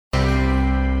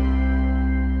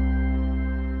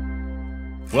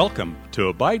Welcome to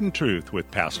Abide in Truth with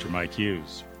Pastor Mike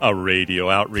Hughes, a radio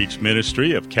outreach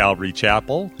ministry of Calvary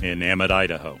Chapel in Emmett,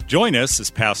 Idaho. Join us as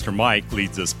Pastor Mike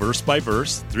leads us verse by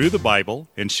verse through the Bible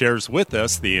and shares with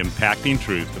us the impacting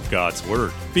truth of God's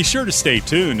Word. Be sure to stay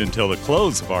tuned until the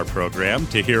close of our program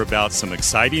to hear about some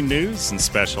exciting news and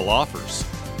special offers.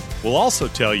 We'll also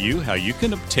tell you how you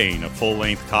can obtain a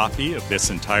full-length copy of this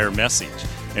entire message.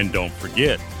 And don't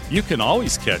forget, you can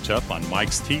always catch up on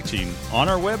Mike's teaching on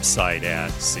our website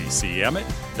at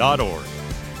ccemmett.org.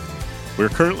 We're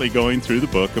currently going through the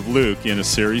book of Luke in a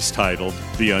series titled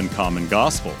The Uncommon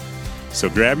Gospel. So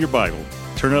grab your Bible,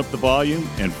 turn up the volume,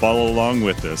 and follow along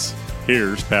with us.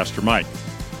 Here's Pastor Mike.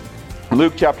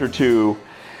 Luke chapter 2,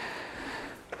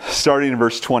 starting in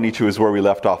verse 22 is where we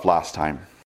left off last time.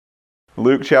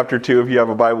 Luke chapter 2, if you have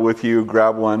a Bible with you,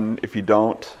 grab one. If you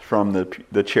don't, from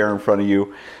the chair in front of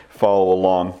you, follow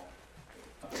along.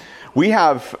 We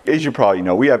have, as you probably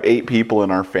know, we have 8 people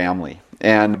in our family.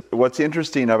 And what's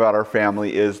interesting about our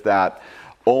family is that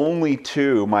only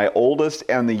 2, my oldest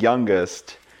and the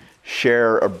youngest,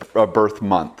 share a birth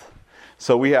month.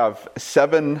 So we have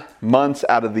 7 months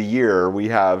out of the year we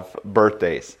have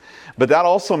birthdays. But that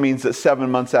also means that 7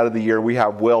 months out of the year we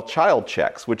have well child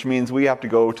checks, which means we have to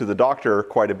go to the doctor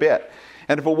quite a bit.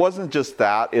 And if it wasn't just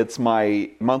that, it's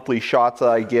my monthly shots that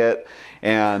I get,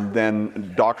 and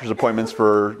then doctor's appointments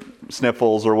for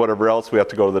sniffles or whatever else we have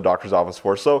to go to the doctor's office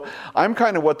for. So I'm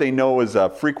kind of what they know as a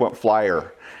frequent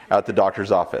flyer at the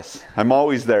doctor's office. I'm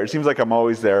always there. It seems like I'm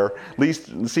always there. At least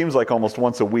it seems like almost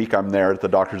once a week I'm there at the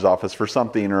doctor's office for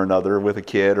something or another with a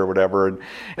kid or whatever.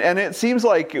 And it seems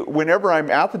like whenever I'm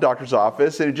at the doctor's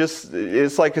office,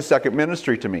 it's like a second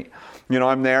ministry to me. You know,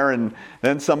 I'm there and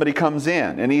then somebody comes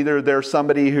in, and either there's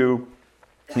somebody who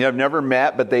I've never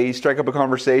met, but they strike up a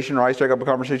conversation, or I strike up a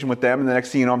conversation with them, and the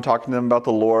next thing you know, I'm talking to them about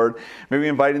the Lord, maybe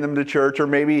inviting them to church, or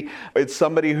maybe it's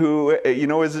somebody who,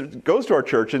 goes to our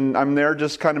church, and I'm there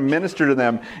just kind of minister to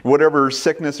them, whatever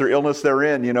sickness or illness they're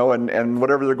in, and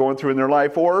whatever they're going through in their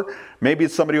life, or maybe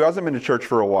it's somebody who hasn't been to church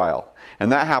for a while.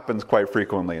 And that happens quite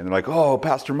frequently. And they're like, oh,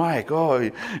 Pastor Mike,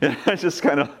 it's just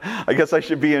kind of, I guess I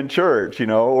should be in church,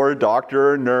 or a doctor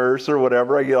or a nurse or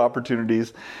whatever. I get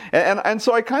opportunities. And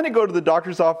so I kind of go to the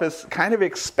doctor's office kind of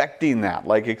expecting that,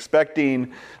 like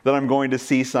expecting that I'm going to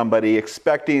see somebody,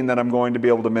 expecting that I'm going to be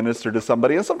able to minister to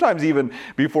somebody. And sometimes even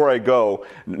before I go,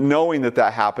 knowing that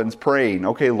happens, praying,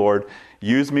 okay, Lord,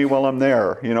 use me while I'm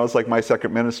there. It's like my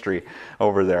second ministry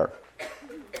over there.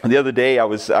 The other day, I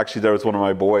was actually there with one of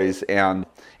my boys, and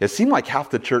it seemed like half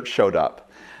the church showed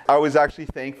up. I was actually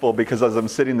thankful because as I'm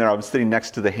sitting there, I'm sitting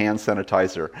next to the hand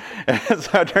sanitizer. And so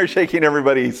I started shaking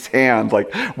everybody's hand,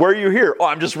 like, why are you here? Oh,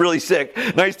 I'm just really sick.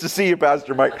 Nice to see you,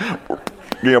 Pastor Mike.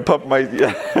 Pump my...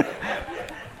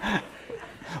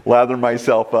 lather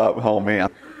myself up. Oh,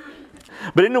 man.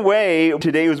 But in a way,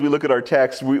 today as we look at our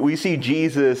text, we see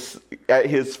Jesus at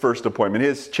his first appointment,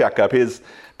 his checkup, his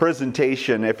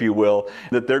presentation, if you will,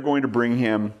 that they're going to bring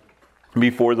him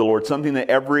before the Lord, something that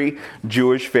every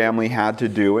Jewish family had to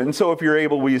do. And so if you're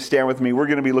able, will you stand with me? We're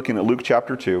going to be looking at Luke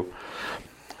chapter 2.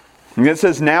 And it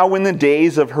says, now when the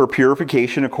days of her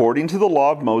purification according to the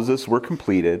law of Moses were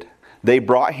completed, they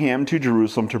brought him to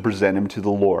Jerusalem to present him to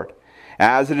the Lord.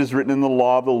 As it is written in the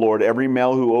law of the Lord, every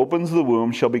male who opens the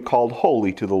womb shall be called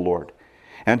holy to the Lord.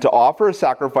 And to offer a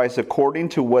sacrifice according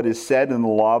to what is said in the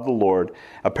law of the Lord,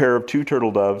 a pair of turtle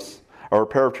doves or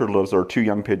 2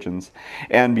 young pigeons.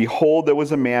 And behold, there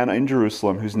was a man in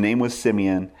Jerusalem whose name was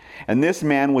Simeon. And this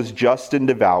man was just and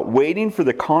devout, waiting for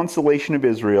the consolation of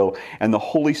Israel, and the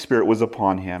Holy Spirit was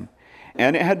upon him.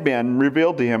 And it had been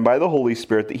revealed to him by the Holy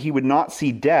Spirit that he would not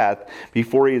see death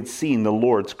before he had seen the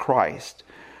Lord's Christ.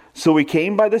 So he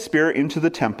came by the Spirit into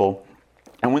the temple,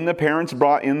 and when the parents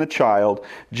brought in the child,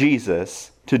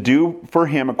 Jesus, to do for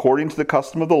him according to the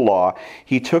custom of the law,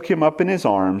 he took him up in his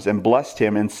arms and blessed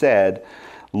him and said,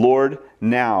 Lord,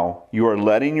 now you are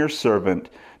letting your servant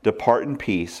depart in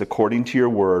peace according to your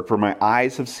word, for my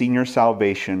eyes have seen your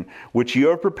salvation, which you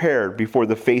have prepared before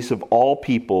the face of all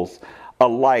peoples, a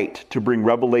light to bring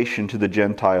revelation to the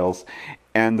Gentiles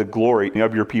and the glory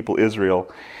of your people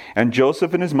Israel. And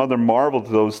Joseph and his mother marveled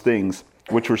at those things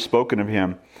which were spoken of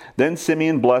him. Then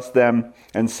Simeon blessed them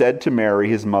and said to Mary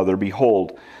his mother,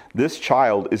 behold, this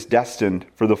child is destined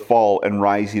for the fall and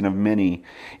rising of many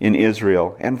in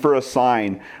Israel, and for a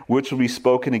sign which will be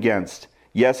spoken against.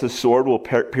 Yes, a sword will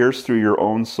pierce through your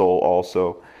own soul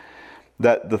also,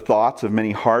 that the thoughts of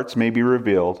many hearts may be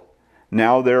revealed.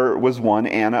 Now there was one,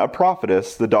 Anna, a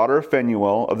prophetess, the daughter of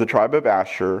Phanuel of the tribe of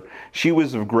Asher. She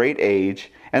was of great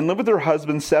age, and lived with her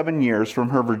husband 7 years from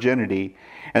her virginity.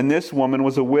 And this woman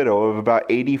was a widow of about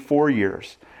 84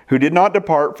 years, who did not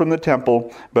depart from the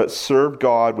temple, but served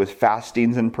God with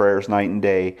fastings and prayers night and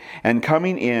day. And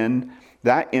coming in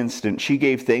that instant, she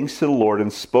gave thanks to the Lord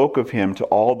and spoke of him to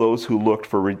all those who looked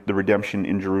for the redemption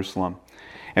in Jerusalem.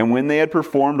 And when they had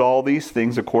performed all these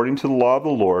things according to the law of the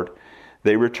Lord,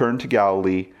 they returned to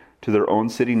Galilee, to their own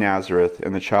city Nazareth.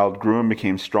 And the child grew and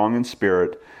became strong in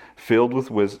spirit, filled with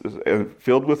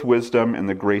wisdom, and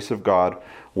the grace of God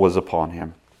was upon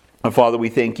him. Father, we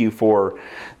thank you for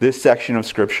this section of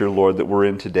Scripture, Lord, that we're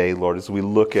in today, Lord, as we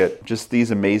look at just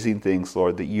these amazing things,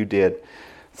 Lord, that you did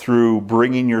through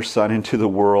bringing your Son into the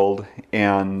world,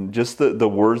 and just the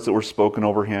words that were spoken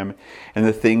over him and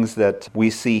the things that we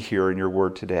see here in your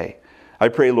word today. I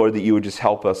pray, Lord, that you would just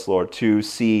help us, Lord, to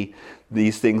see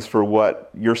these things for what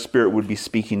your Spirit would be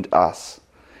speaking to us.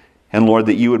 And Lord,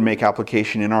 that you would make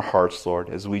application in our hearts, Lord,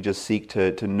 as we just seek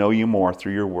to know you more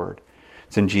through your word.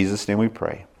 It's in Jesus' name we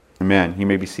pray. Amen. You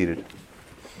may be seated.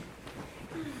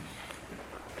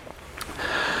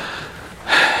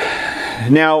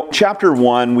 Now, chapter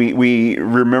 1, we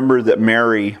remember that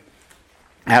Mary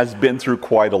has been through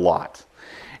quite a lot.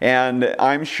 And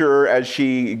I'm sure as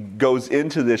she goes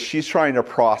into this, she's trying to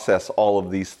process all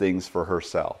of these things for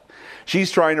herself.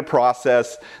 She's trying to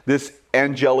process this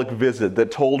angelic visit that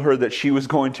told her that she was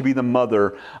going to be the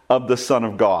mother of the Son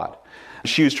of God.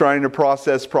 She was trying to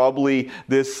process probably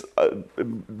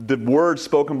the words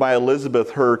spoken by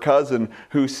Elizabeth, her cousin,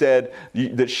 who said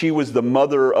that she was the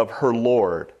mother of her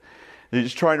Lord.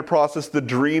 She's trying to process the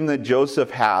dream that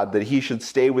Joseph had, that he should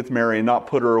stay with Mary and not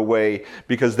put her away,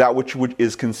 because that which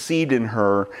is conceived in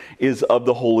her is of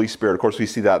the Holy Spirit. Of course, we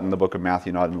see that in the book of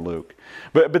Matthew, not in Luke.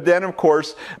 But then, of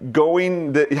course,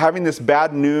 having this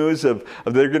bad news of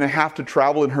they're going to have to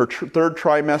travel in her third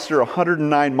trimester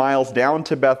 109 miles down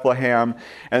to Bethlehem,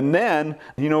 and then,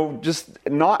 just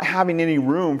not having any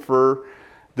room for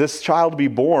this child to be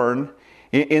born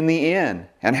in the inn,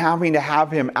 and having to have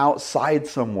him outside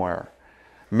somewhere,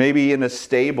 maybe in a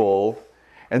stable,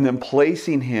 and then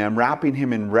wrapping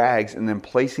him in rags, and then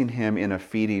placing him in a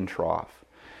feeding trough.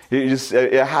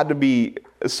 It had to be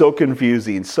so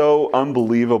confusing, so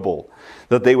unbelievable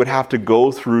that they would have to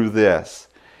go through this.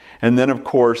 And then, of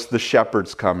course, the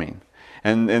shepherds coming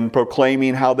and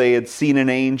proclaiming how they had seen an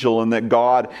angel, and that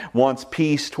God wants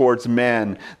peace towards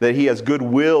men, that he has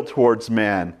goodwill towards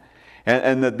men.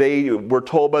 And that they were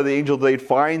told by the angel they'd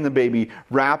find the baby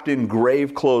wrapped in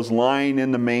grave clothes, lying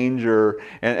in the manger.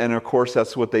 And of course,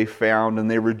 that's what they found. And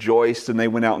they rejoiced, and they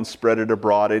went out and spread it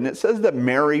abroad. And it says that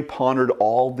Mary pondered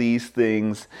all these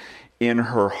things in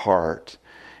her heart.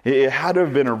 It had to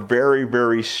have been a very,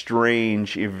 very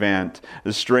strange event,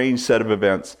 a strange set of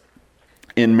events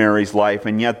in Mary's life.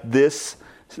 And yet this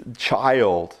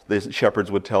child, the shepherds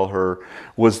would tell her,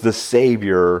 was the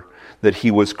Savior, that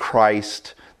he was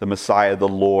Christ, the Messiah, the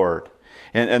Lord.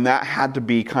 And that had to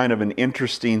be kind of an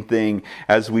interesting thing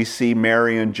as we see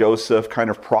Mary and Joseph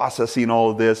kind of processing all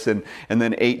of this, and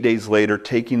then 8 days later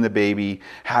taking the baby,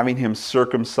 having him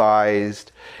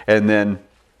circumcised, and then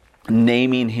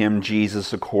naming him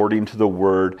Jesus according to the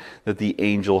word that the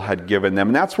angel had given them.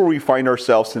 And that's where we find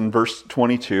ourselves in verse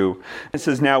 22. It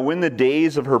says, "Now when the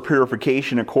days of her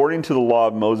purification according to the law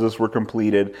of Moses were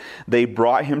completed, they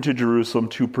brought him to Jerusalem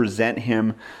to present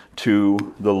him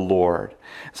to the Lord."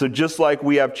 So just like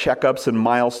we have checkups and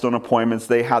milestone appointments,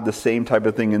 they had the same type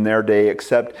of thing in their day,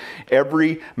 except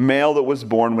every male that was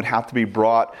born would have to be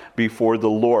brought before the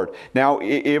Lord. Now,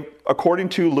 if according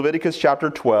to Leviticus chapter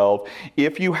 12,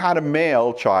 if you had a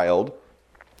male child,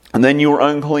 and then you were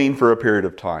unclean for a period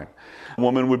of time, a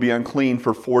woman would be unclean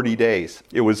for 40 days.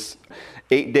 It was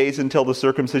 8 days until the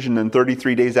circumcision, and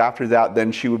 33 days after that,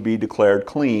 then she would be declared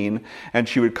clean, and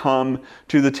she would come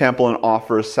to the temple and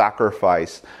offer a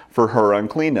sacrifice for her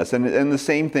uncleanness. And the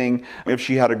same thing if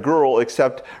she had a girl,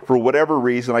 except for whatever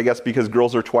reason, I guess because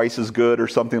girls are twice as good or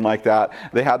something like that,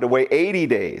 they had to wait 80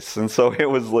 days. And so it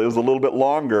was a little bit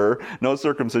longer, no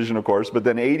circumcision of course, but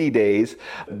then 80 days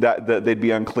that they'd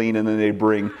be unclean, and then they'd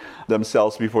bring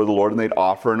themselves before the Lord, and they'd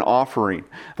offer an offering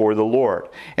for the Lord.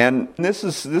 And this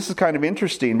is kind of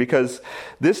interesting, because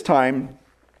this time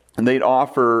they'd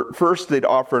offer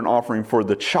an offering for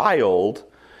the child,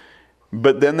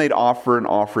 but then they'd offer an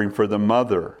offering for the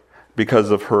mother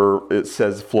because of her, it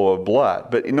says, flow of blood.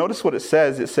 But notice what it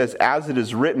says. It says, as it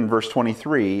is written, verse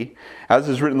 23, as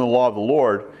is written in the law of the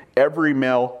Lord, every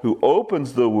male who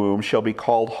opens the womb shall be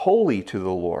called holy to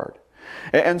the Lord.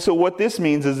 And so what this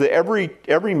means is that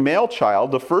every male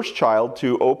child, the first child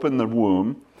to open the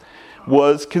womb,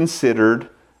 was considered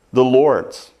the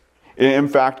Lord's. In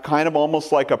fact, kind of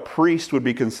almost like a priest would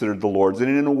be considered the Lord's. And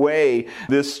in a way,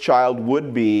 this child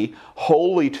would be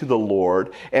holy to the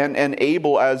Lord and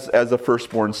able as a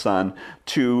firstborn son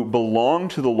to belong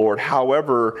to the Lord.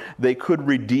 However, they could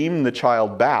redeem the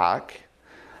child back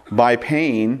by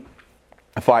paying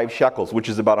 5 shekels, which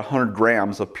is about 100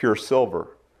 grams of pure silver.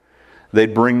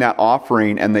 They'd bring that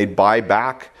offering and they'd buy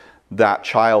back that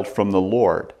child from the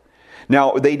Lord.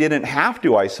 Now, they didn't have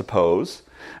to, I suppose,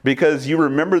 because you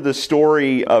remember the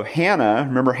story of Hannah.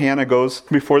 Remember, Hannah goes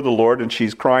before the Lord and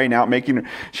she's crying out,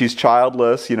 she's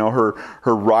childless. Her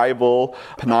rival,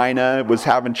 Peninnah, was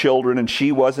having children and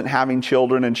she wasn't having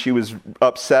children, and she was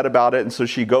upset about it. And so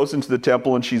she goes into the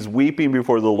temple and she's weeping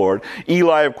before the Lord.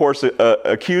 Eli, of course,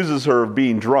 accuses her of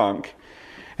being drunk.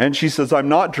 And she says, I'm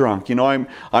not drunk. I'm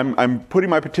putting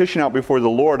my petition out before the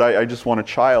Lord. I just want a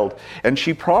child. And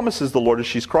she promises the Lord, as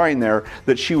she's crying there,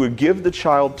 that she would give the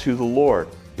child to the Lord.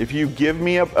 If you give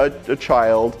me a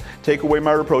child, take away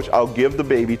my reproach, I'll give the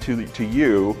baby to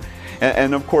you.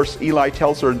 And of course, Eli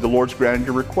tells her, the Lord's granted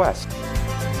your request.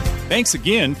 Thanks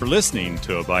again for listening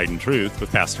to Abide in Truth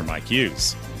with Pastor Mike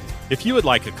Hughes. If you would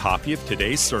like a copy of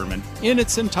today's sermon in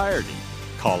its entirety,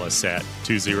 call us at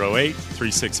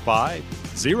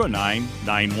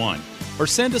 208-365-0991 or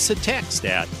send us a text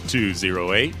at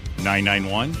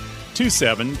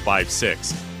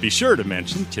 208-991-2756. Be sure to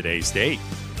mention today's date.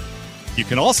 You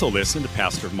can also listen to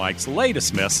Pastor Mike's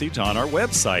latest message on our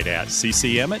website at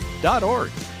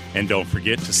ccemmett.org. And don't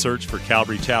forget to search for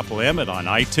Calvary Chapel Emmett on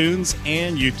iTunes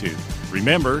and YouTube.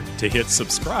 Remember to hit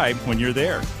subscribe when you're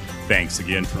there. Thanks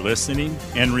again for listening,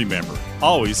 and remember,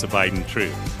 always abide in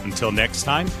truth. Until next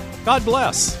time, God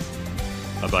bless.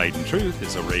 Abide in Truth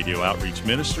is a radio outreach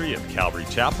ministry of Calvary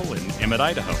Chapel in Emmett,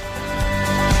 Idaho.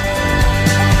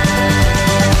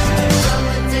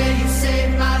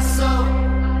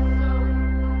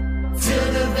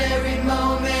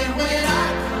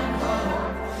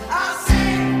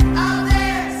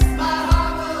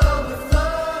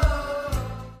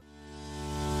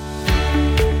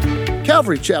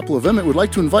 Calvary Chapel of Emmett would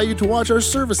like to invite you to watch our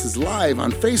services live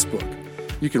on Facebook.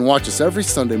 You can watch us every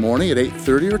Sunday morning at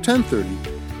 8:30 or 10:30.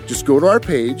 Just go to our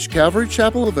page, Calvary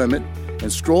Chapel of Emmett,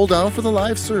 and scroll down for the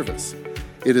live service.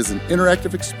 It is an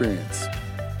interactive experience.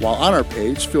 While on our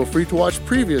page, feel free to watch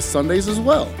previous Sundays as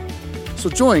well. So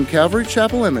join Calvary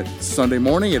Chapel Emmett Sunday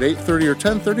morning at 8:30 or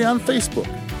 10:30 on Facebook.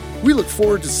 We look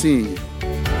forward to seeing you.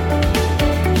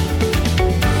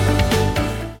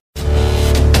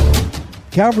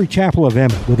 Calvary Chapel of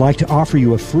Emmett would like to offer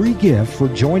you a free gift for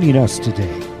joining us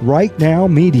today. Right Now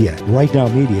Media. Right Now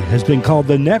Media has been called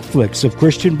the Netflix of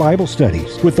Christian Bible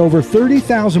studies. With over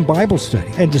 30,000 Bible study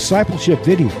and discipleship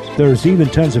videos, there's even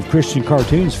tons of Christian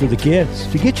cartoons for the kids.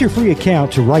 To get your free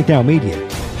account to Right Now Media,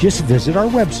 just visit our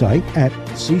website at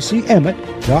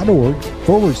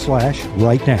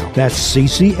ccemmett.org/right now. That's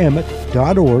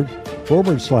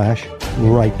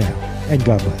ccemmett.org/right now. And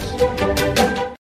God bless.